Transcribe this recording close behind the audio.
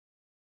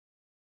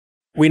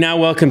We now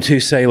welcome to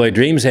Celluloid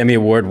Dreams, Emmy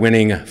Award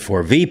winning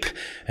for Veep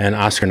and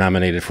Oscar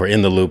nominated for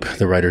In the Loop,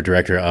 the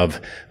writer-director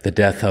of The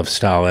Death of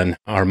Stalin,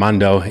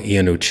 Armando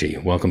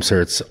Iannucci. Welcome,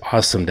 sir. It's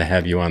awesome to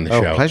have you on the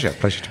show. Pleasure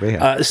to be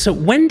here. So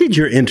when did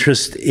your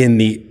interest in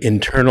the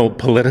internal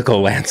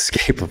political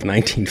landscape of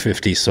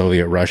 1950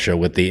 Soviet Russia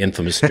with the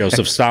infamous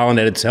Joseph Stalin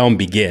at its helm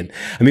begin?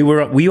 I mean,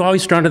 were you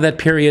always drawn to that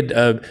period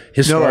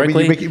historically?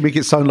 No, I mean, you make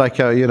it sound like,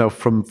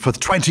 for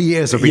 20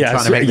 years I've been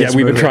trying to make this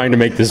movie. We've been trying to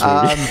make this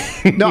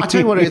movie. No, I'll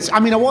tell you what it is.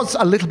 I mean, I was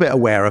a little bit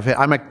aware of it.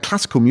 I'm a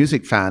classical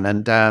music fan,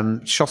 and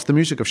the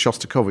music of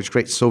Shostakovich,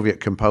 great Soviet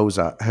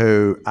composer,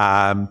 who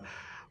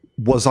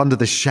was under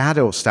the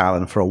shadow of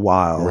Stalin for a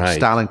while. Right.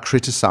 Stalin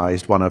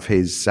criticized one of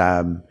his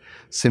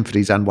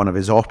symphonies and one of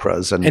his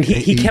operas, and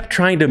he kept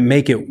trying to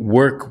make it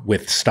work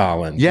with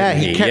Stalin. Yeah,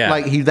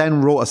 he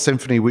then wrote a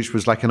symphony which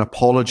was like an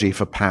apology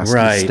for past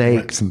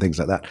mistakes and things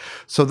like that.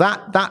 So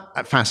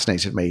that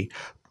fascinated me.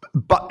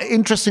 But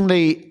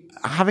interestingly,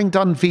 having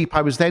done Veep,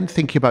 I was then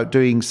thinking about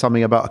doing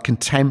something about a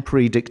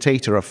contemporary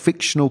dictator, a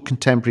fictional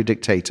contemporary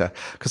dictator,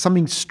 because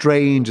something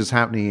strange is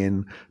happening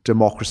in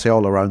democracy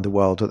all around the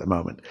world at the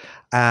moment.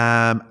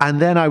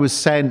 And then I was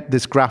sent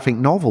this graphic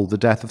novel, The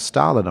Death of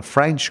Stalin, a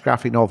French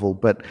graphic novel,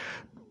 but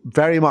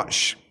very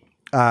much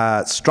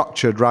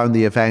structured around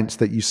the events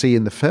that you see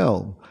in the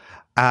film.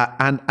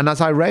 And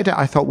as I read it,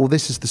 I thought, well,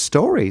 this is the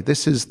story.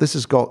 This is the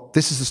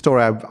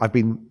story I've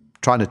been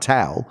trying to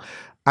tell.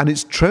 And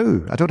it's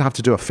true. I don't have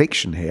to do a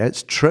fiction here.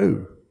 It's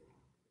true.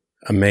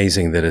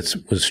 Amazing that it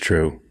was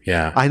true.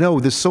 Yeah. I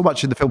know. There's so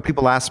much in the film.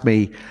 People ask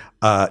me,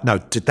 now,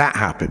 did that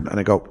happen? And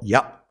I go,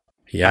 yep.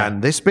 Yeah.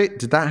 And this bit,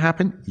 did that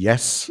happen?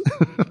 Yes.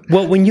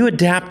 Well, when you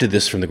adapted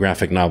this from the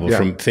graphic novel,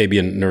 from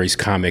Fabian Nuri's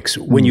comics,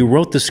 when you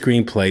wrote the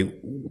screenplay,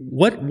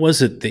 what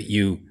was it that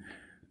you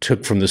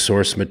took from the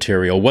source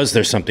material? Was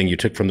there something you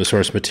took from the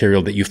source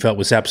material that you felt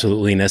was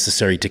absolutely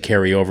necessary to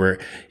carry over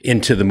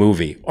into the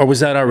movie? Or was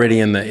that already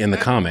in the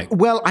comic?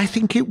 Well, I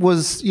think it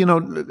was, it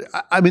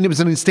was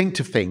an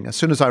instinctive thing. As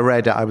soon as I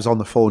read it, I was on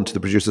the phone to the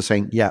producer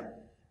saying, yeah,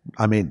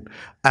 I'm in.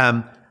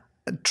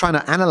 Trying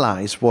to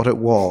analyze what it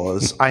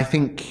was, I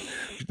think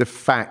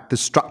the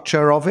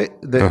structure of it,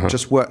 that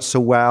just worked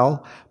so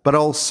well, but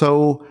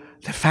also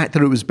the fact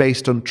that it was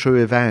based on true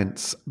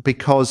events,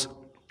 because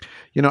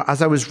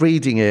as I was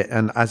reading it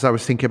and as I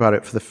was thinking about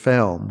it for the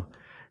film,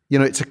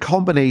 it's a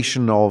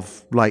combination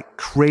of like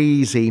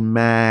crazy,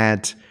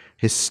 mad,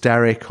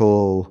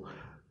 hysterical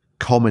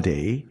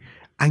comedy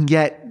and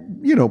yet,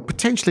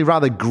 potentially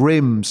rather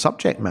grim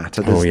subject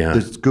matter.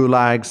 There's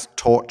gulags,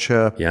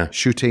 torture,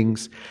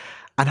 shootings.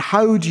 And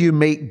how do you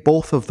make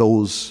both of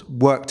those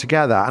work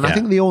together? And I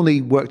think they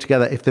only work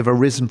together if they've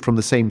arisen from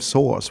the same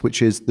source,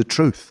 which is the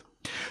truth.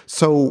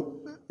 So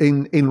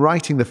in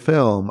writing the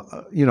film,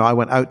 I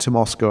went out to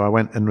Moscow, I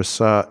went and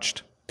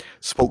researched,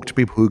 spoke to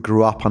people who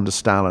grew up under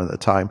Stalin at the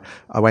time.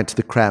 I went to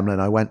the Kremlin,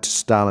 I went to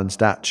Stalin's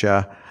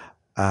dacha.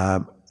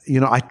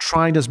 I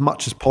tried as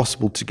much as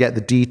possible to get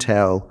the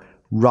detail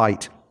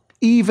right,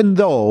 even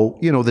though,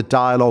 the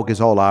dialogue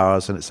is all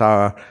ours and it's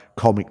our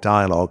comic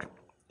dialogue,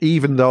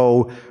 even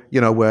though,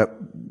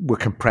 we're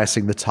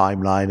compressing the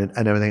timeline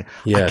and everything.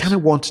 Yes. I kind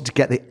of wanted to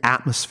get the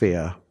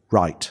atmosphere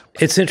right.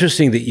 It's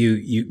interesting that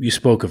you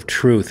spoke of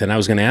truth, and I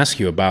was going to ask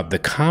you about the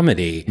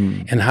comedy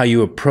and how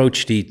you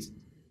approached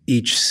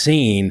each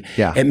scene.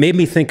 Yeah. It made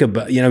me think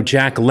about,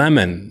 Jack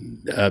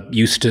Lemmon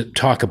used to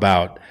talk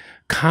about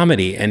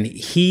comedy, and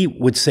he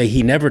would say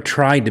he never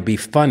tried to be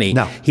funny.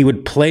 No. He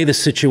would play the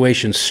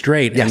situation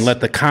straight and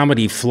let the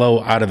comedy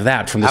flow out of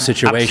that from the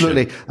situation.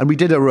 Absolutely. And we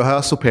did a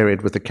rehearsal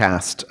period with the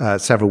cast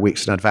several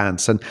weeks in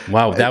advance. And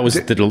wow, that was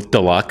the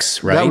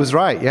deluxe, right? That was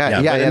right,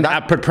 and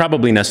that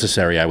probably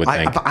necessary, I would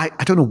think. I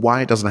don't know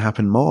why it doesn't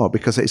happen more,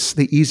 because it's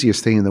the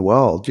easiest thing in the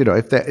world.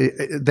 If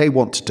they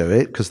want to do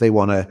it because they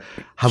want to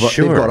have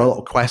they've got a lot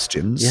of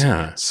questions.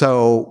 Yeah.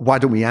 So why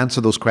don't we answer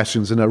those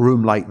questions in a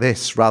room like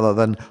this rather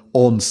than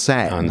on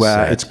set?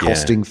 Where it's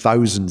costing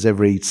thousands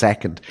every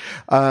second.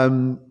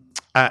 And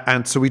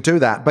so we do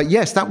that. But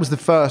yes, that was the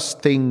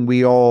first thing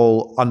we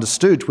all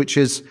understood, which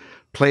is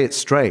play it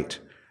straight.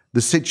 The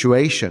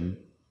situation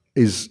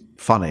is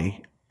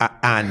funny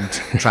and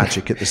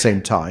tragic at the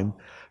same time.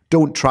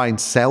 Don't try and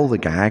sell the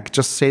gag,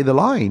 just say the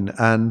line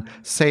and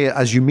say it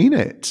as you mean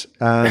it.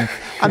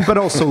 But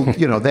also,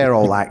 they're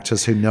all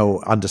actors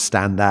who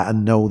understand that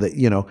and know that,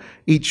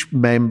 each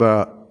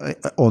member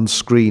on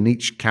screen,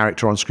 each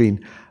character on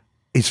screen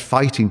is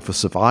fighting for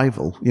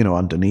survival,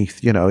 underneath.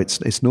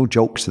 It's no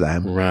joke to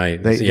them. Right.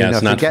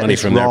 It's not funny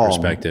from their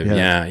perspective.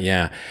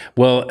 Yeah.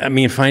 Well, I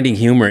mean, finding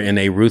humor in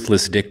a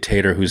ruthless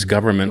dictator whose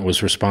government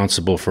was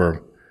responsible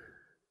for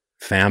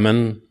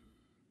famine,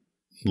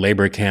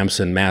 labor camps,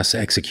 and mass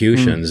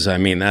executions. I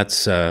mean,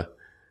 that's,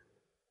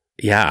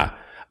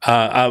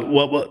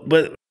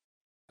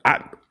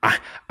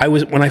 I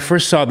was, when I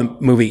first saw the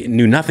movie,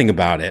 knew nothing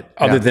about it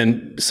other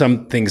than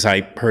some things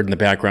I heard in the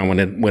background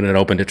when it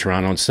opened to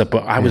Toronto and stuff.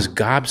 But I was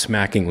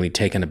gobsmackingly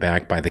taken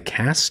aback by the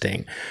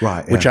casting,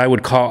 which I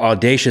would call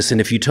audacious. And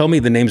if you told me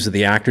the names of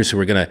the actors who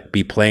were going to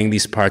be playing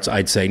these parts,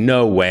 I'd say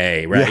no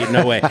way,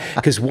 no way.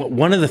 Because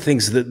one of the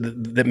things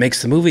that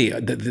makes the movie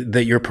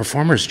that your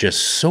performers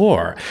just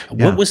soar.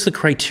 What was the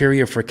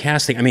criteria for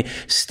casting? I mean,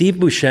 Steve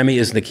Buscemi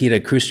is Nikita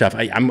Khrushchev.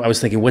 I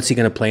was thinking, what's he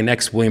going to play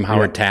next? William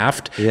Howard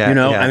Taft?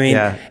 I mean,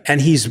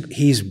 and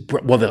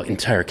well, the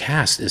entire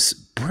cast is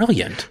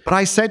brilliant. But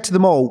I said to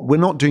them all, we're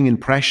not doing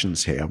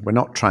impressions here. We're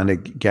not trying to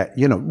get,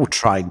 we'll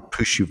try and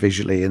push you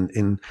visually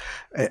in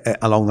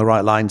along the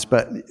right lines,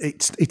 but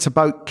it's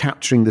about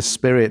capturing the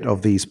spirit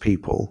of these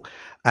people.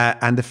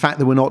 And the fact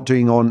that we're not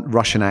doing on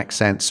Russian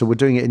accents, so we're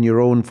doing it in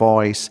your own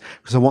voice,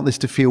 because I want this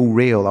to feel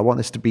real. I want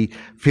this to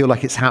feel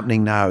like it's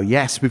happening now.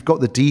 Yes, we've got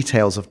the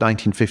details of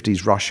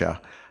 1950s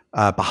Russia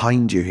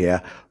behind you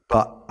here,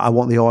 but I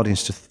want the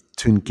audience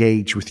to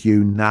engage with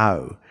you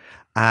now.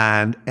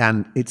 And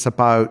it's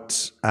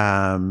about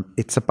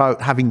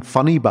having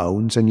funny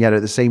bones, and yet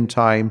at the same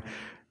time,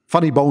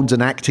 funny bones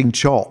and acting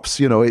chops.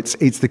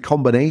 It's the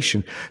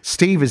combination.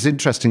 Steve is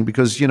interesting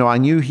because I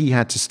knew he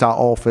had to start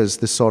off as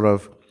this sort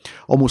of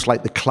almost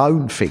like the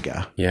clown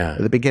figure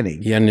at the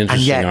beginning, an interesting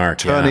and yet arc,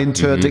 turn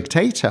into a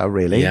dictator,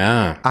 really.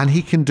 And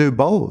he can do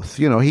both.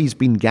 He's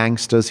been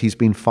gangsters, he's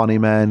been funny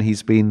man,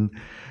 he's been,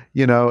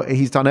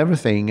 he's done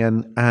everything,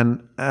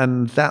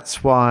 and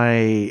that's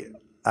why.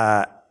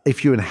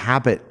 If you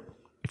inhabit,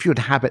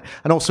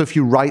 and also if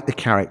you write the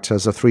character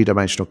as a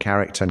three-dimensional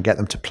character and get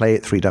them to play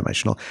it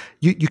three-dimensional,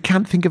 you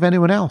can't think of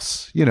anyone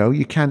else.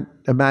 You can't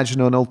imagine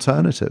an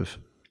alternative.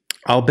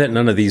 I'll bet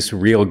none of these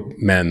real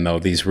men, though,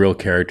 these real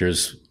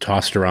characters,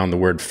 tossed around the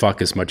word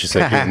fuck as much as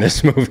they do in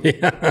this movie.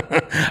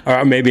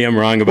 Or maybe I'm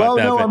wrong about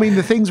that. Well, no, I mean,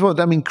 the things were,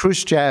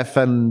 Khrushchev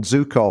and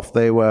Zhukov,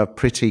 they were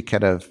pretty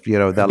kind of, their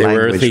language were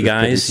earthy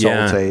guys.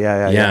 Salty.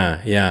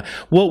 Yeah.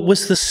 Well,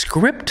 was the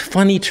script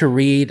funny to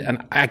read?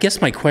 And I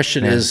guess my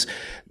question is,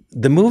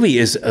 the movie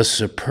is a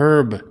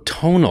superb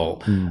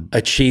tonal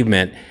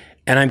achievement.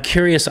 And I'm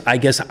curious, I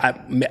guess,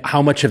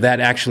 how much of that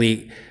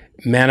actually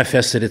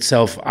manifested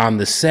itself on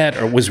the set,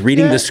 or was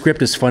reading the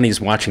script as funny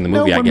as watching the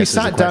movie? No, I guess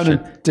when we sat down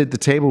and did the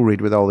table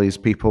read with all these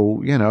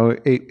people,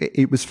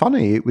 it was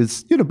funny. It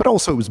was, but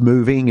also it was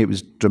moving. It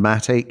was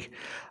dramatic.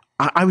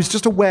 I was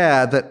just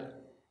aware that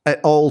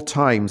at all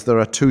times there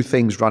are two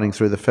things running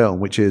through the film,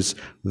 which is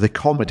the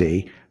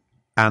comedy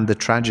and the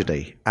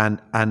tragedy,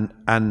 and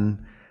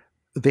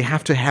they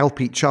have to help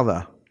each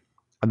other,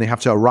 and they have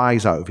to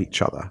arise out of each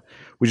other,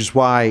 which is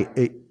why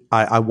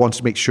I wanted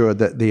to make sure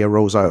that they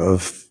arose out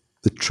of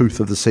the truth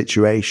of the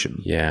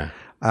situation.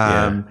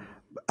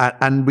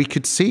 And we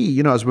could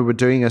see, as we were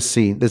doing a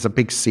scene, there's a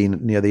big scene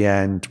near the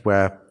end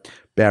where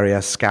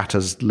Beria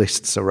scatters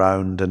lists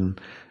around and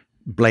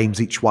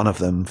blames each one of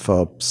them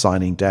for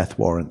signing death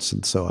warrants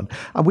and so on.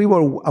 And we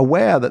were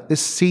aware that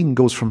this scene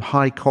goes from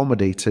high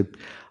comedy to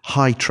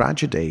high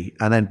tragedy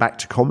and then back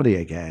to comedy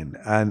again.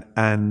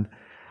 And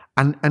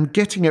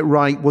getting it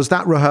right was,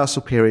 that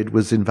rehearsal period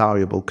was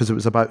invaluable, because it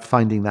was about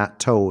finding that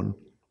tone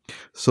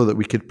so that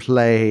we could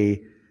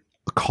play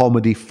a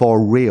comedy for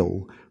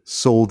real,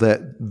 so that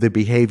the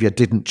behavior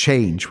didn't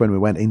change when we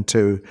went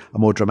into a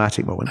more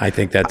dramatic moment. I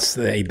think that's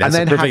a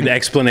perfect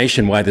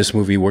explanation why this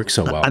movie works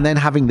so well. And then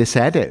having this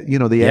edit,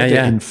 the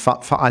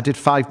edit, I did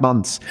 5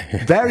 months.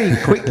 Very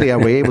quickly I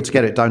was able to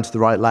get it down to the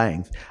right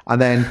length.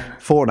 And then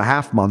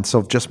 4.5 months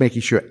of just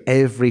making sure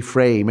every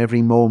frame,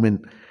 every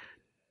moment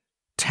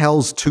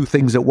tells two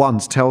things at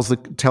once, tells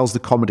the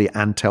comedy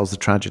and tells the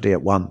tragedy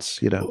at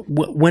once.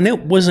 When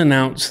it was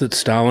announced that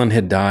Stalin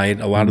had died,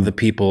 a lot of the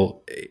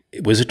people,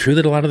 was it true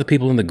that a lot of the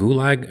people in the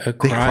Gulag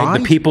cried?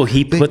 The people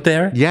he put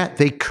there? Yeah,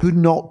 they could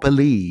not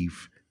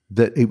believe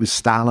that it was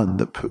Stalin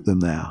that put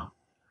them there.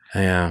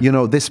 Yeah.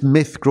 This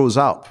myth grows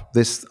up,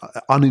 this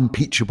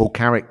unimpeachable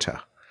character,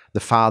 the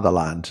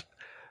fatherland.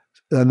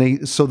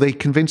 And so they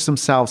convinced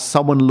themselves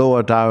someone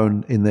lower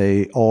down in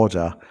the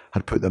order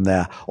had put them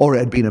there, or it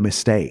had been a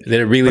mistake. That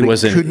it really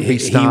wasn't.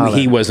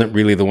 He wasn't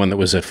really the one that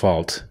was at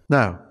fault.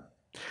 No.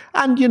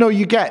 And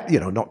you get,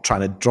 not trying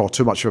to draw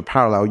too much of a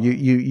parallel.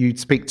 You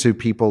speak to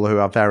people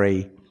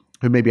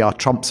who maybe are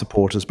Trump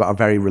supporters but are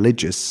very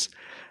religious,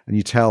 and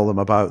you tell them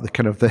about the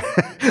kind of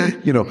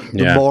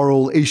the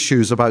moral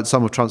issues about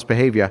some of Trump's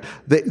behavior.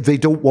 They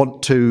don't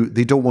want to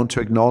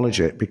acknowledge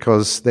it,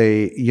 because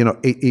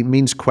it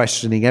means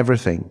questioning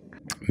everything.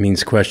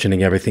 Means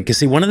questioning everything. Because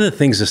see, one of the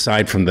things,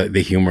 aside from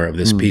the humor of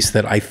this piece,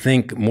 that I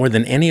think more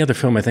than any other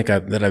film that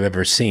I've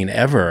ever seen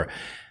ever,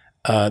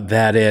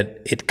 that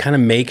it kind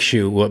of makes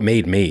you, what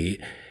made me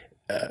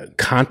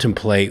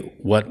contemplate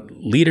what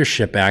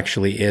leadership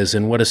actually is,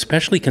 and what,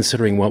 especially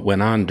considering what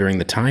went on during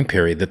the time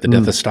period that the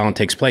death of Stalin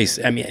takes place.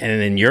 I mean,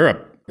 and in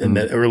Europe in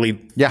the early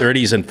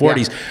 30s and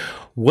 40s. Yeah.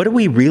 What do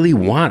we really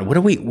want? What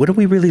are we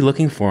really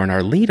looking for in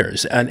our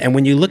leaders? And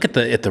when you look at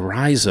the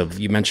rise of,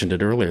 you mentioned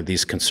it earlier,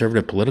 these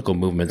conservative political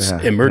movements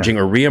emerging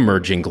or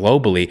reemerging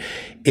globally,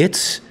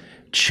 it's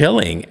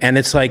chilling. And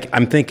it's like,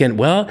 I'm thinking,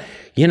 well,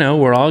 you know,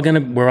 we're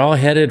all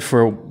headed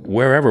for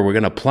wherever we're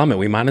going to plummet.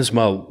 We might as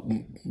well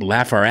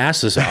laugh our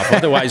asses off.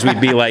 Otherwise we'd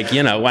be like,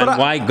 you know,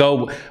 why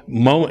go,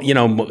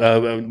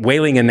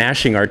 wailing and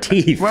gnashing our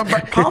teeth? Well,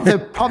 but part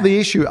of the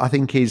issue, I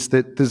think, is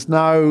that there's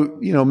now,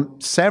 you know,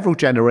 several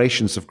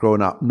generations have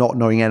grown up not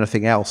knowing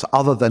anything else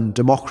other than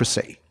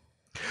democracy.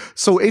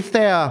 So if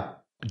they're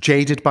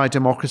jaded by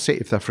democracy,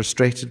 if they're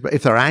frustrated,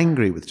 if they're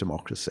angry with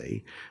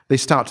democracy, they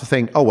start to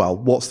think, oh, well,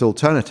 what's the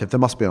alternative? There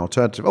must be an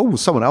alternative. Oh,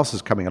 someone else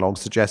is coming along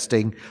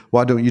suggesting,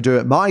 why don't you do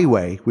it my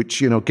way,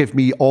 which, you know, give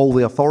me all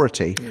the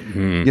authority,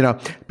 you know,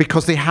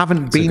 because they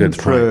haven't been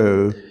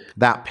through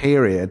that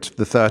period,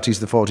 the 30s,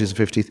 the 40s,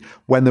 and 50s,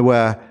 when there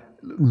were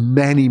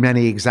many,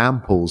 many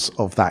examples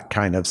of that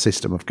kind of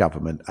system of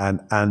government.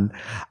 And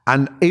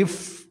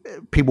if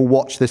people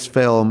watch this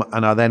film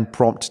and are then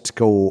prompted to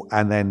go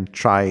and then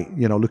try,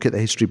 you know, look at the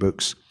history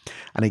books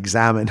and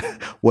examine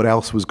what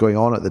else was going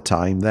on at the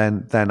time,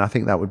 then I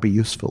think that would be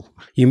useful.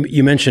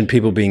 You mentioned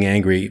people being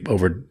angry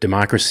over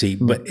democracy,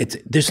 but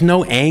there's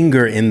no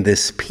anger in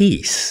this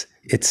piece.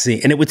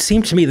 And it would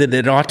seem to me that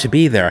it ought to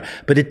be there,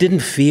 but it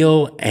didn't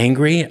feel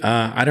angry.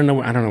 I don't know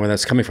where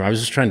that's coming from. I was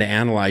just trying to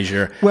analyze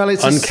your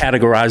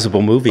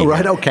uncategorizable movie.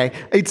 Right. Okay.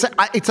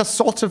 It's a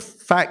sort of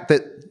fact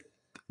that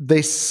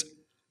this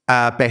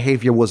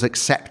behavior was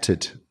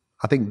accepted.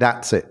 I think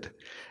that's it.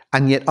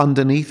 And yet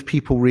underneath,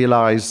 people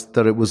realized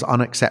that it was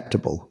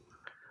unacceptable,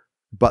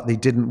 but they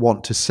didn't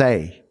want to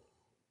say.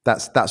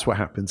 That's what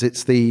happens.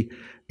 It's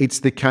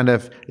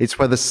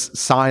where the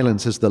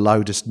silence is the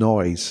loudest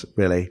noise,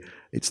 really.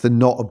 It's the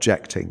not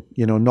objecting,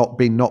 you know, not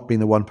being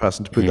the one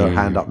person to put their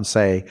hand up and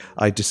say,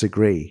 I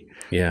disagree.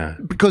 Yeah.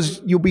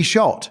 Because you'll be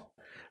shot.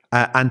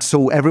 And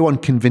so everyone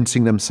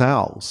convincing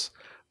themselves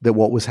that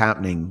what was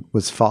happening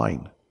was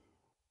fine.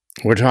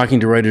 We're talking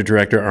to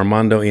writer-director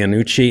Armando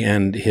Iannucci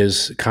and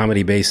his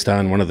comedy based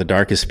on one of the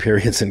darkest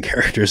periods and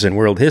characters in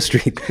world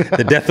history,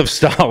 the death of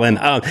Stalin.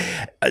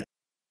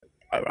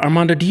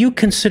 Armando, do you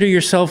consider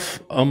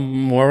yourself a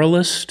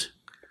moralist?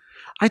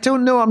 I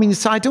don't know. I mean,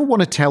 I don't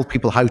want to tell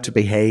people how to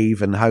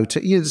behave and how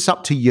to, you know, it's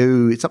up to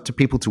you. It's up to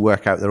people to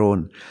work out their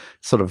own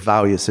sort of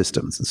value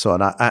systems and so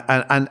on.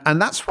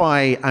 And that's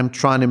why I'm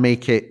trying to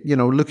make it, you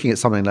know, looking at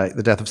something like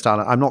the death of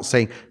Stalin, I'm not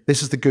saying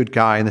this is the good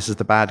guy and this is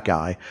the bad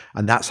guy,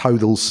 and that's how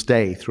they'll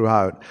stay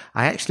throughout.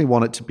 I actually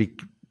want it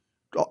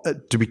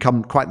to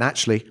become quite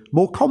naturally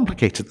more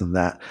complicated than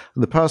that.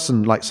 And the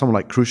person, like someone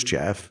like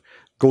Khrushchev,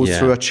 goes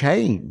through a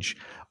change.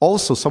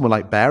 Also, someone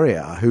like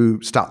Beria, who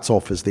starts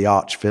off as the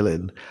arch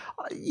villain,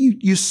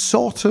 you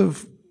sort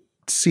of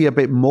see a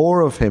bit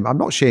more of him. I'm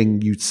not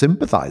saying you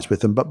sympathize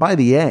with him, but by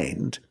the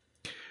end,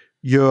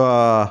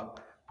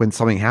 when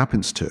something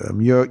happens to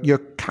him, you're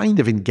kind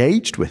of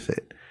engaged with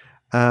it.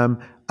 And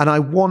I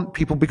want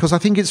people, because I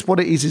think it's what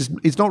it is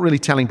it's not really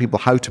telling people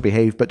how to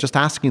behave, but just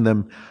asking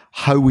them,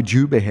 how would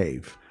you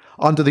behave?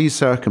 Under these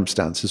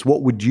circumstances,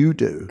 what would you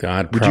do?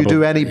 Would you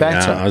do any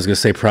better? Yeah, I was going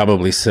to say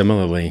probably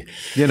similarly.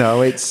 You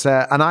know, it's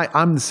and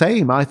I'm the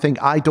same. I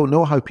think I don't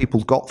know how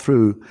people got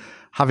through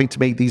having to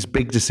make these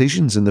big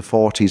decisions in the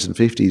 40s and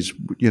 50s.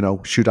 You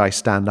know, should I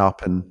stand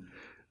up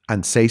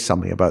and say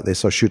something about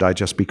this, or should I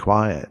just be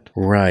quiet?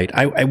 Right.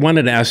 I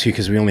wanted to ask you,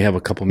 because we only have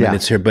a couple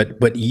minutes here,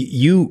 but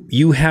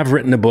you have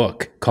written a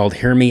book called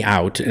Hear Me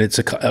Out, and it's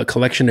a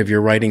collection of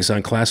your writings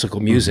on classical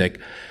music.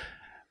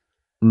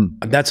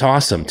 That's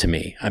awesome to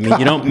me. I mean,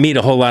 you don't meet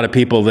a whole lot of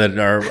people that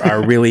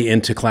are really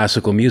into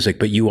classical music,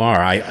 but you are.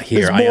 I understand.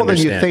 It's more than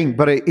you think,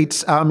 but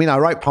it's, I mean, I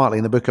write partly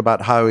in the book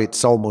about how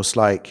it's almost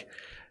like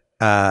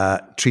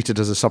treated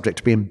as a subject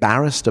to be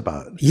embarrassed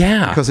about.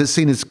 Yeah. Because it's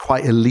seen as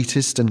quite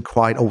elitist and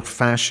quite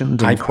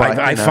old-fashioned. I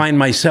find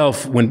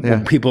myself,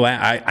 when people,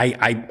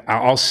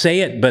 I'll say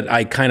it, but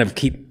I kind of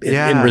keep it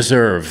in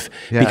reserve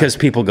because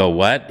people go,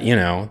 what? You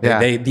know,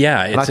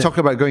 and I talk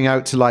about going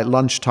out to like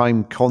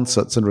lunchtime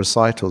concerts and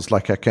recitals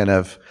like a kind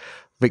of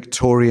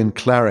Victorian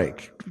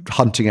cleric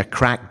hunting a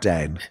crack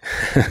den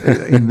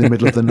in the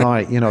middle of the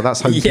night. You know,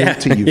 that's how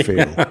guilty you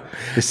feel.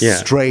 This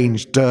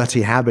strange,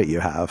 dirty habit you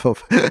have.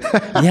 Of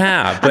but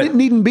and it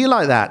needn't be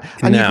like that.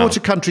 And you go to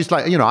countries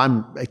like, you know,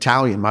 I'm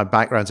Italian, my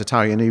background's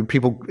Italian, and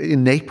people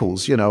in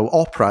Naples, you know,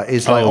 opera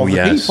is like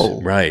the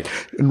people. Right.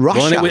 In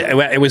Russia.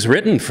 Well, it was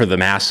written for the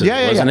masses,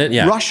 wasn't it?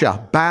 Yeah.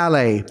 Russia,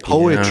 ballet,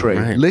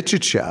 poetry,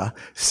 literature,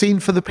 seen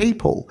for the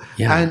people.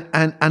 Yeah.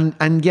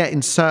 And yet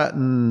in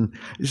certain,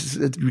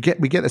 we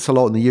get this a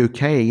lot in the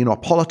UK, you know,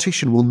 a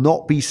politician will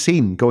not be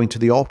seen going to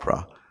the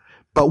opera,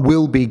 but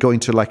will be going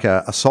to like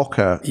a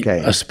soccer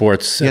game. A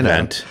sports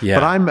event,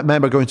 But I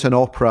remember going to an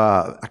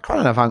opera, quite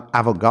an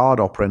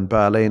avant-garde opera in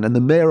Berlin, and the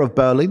mayor of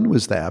Berlin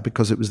was there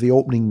because it was the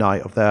opening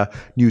night of their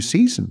new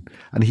season,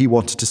 and he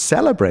wanted to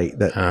celebrate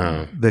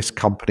that this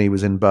company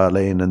was in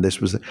Berlin, and this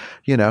was,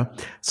 you know.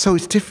 So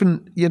it's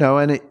different, you know,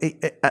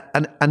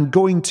 and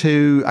going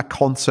to a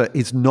concert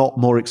is not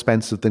more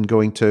expensive than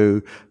going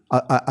to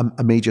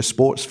a major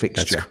sports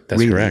fixture. That's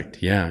really correct.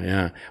 Yeah,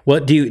 yeah.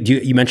 Well,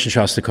 you mentioned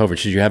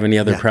Shostakovich. Did you have any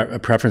other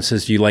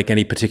preferences? Do you like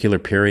any particular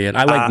period?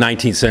 I like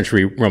 19th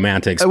century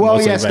romantics.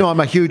 Well, yes, no, I'm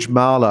a huge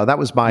Mahler. That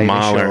was my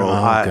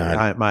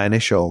my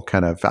initial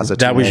kind of as a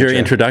teenager. That was your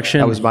introduction?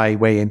 That was my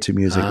way into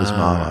music was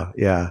Mahler.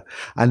 Yeah,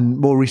 and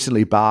more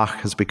recently Bach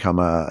has become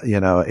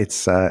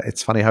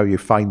it's funny how you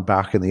find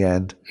Bach in the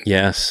end.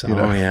 Yes.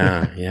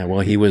 Yeah.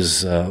 Well, he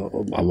was a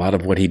lot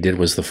of what he did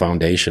was the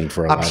foundation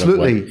for a lot of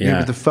Absolutely. He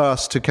was the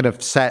first to kind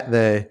of set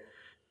the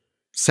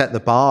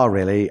bar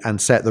really,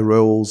 and set the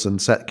rules and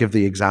give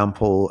the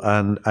example,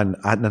 and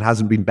it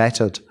hasn't been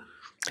bettered.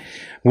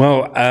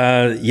 Well,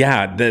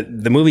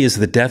 the movie is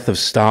The Death of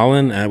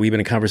Stalin. We've been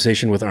in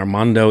conversation with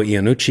Armando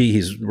Iannucci.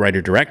 He's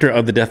writer-director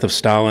of The Death of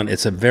Stalin.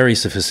 It's a very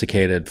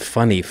sophisticated,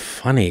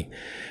 funny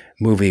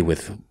movie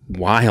with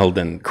wild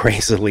and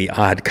crazily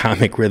odd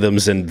comic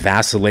rhythms and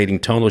vacillating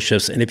tonal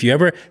shifts. And if you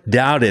ever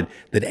doubted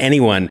that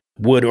anyone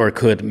would or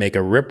could make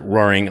a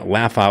rip-roaring,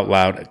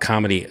 laugh-out-loud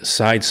comedy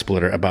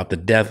side-splitter about the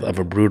death of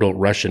a brutal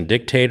Russian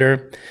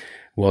dictator,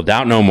 well,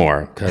 doubt no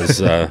more, because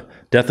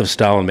Death of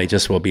Stalin may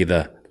just well be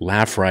the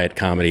laugh riot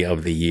comedy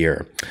of the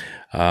year.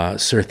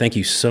 Sir, thank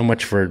you so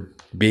much for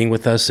being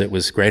with us. It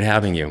was great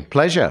having you.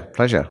 Pleasure.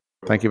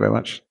 Thank you very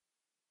much.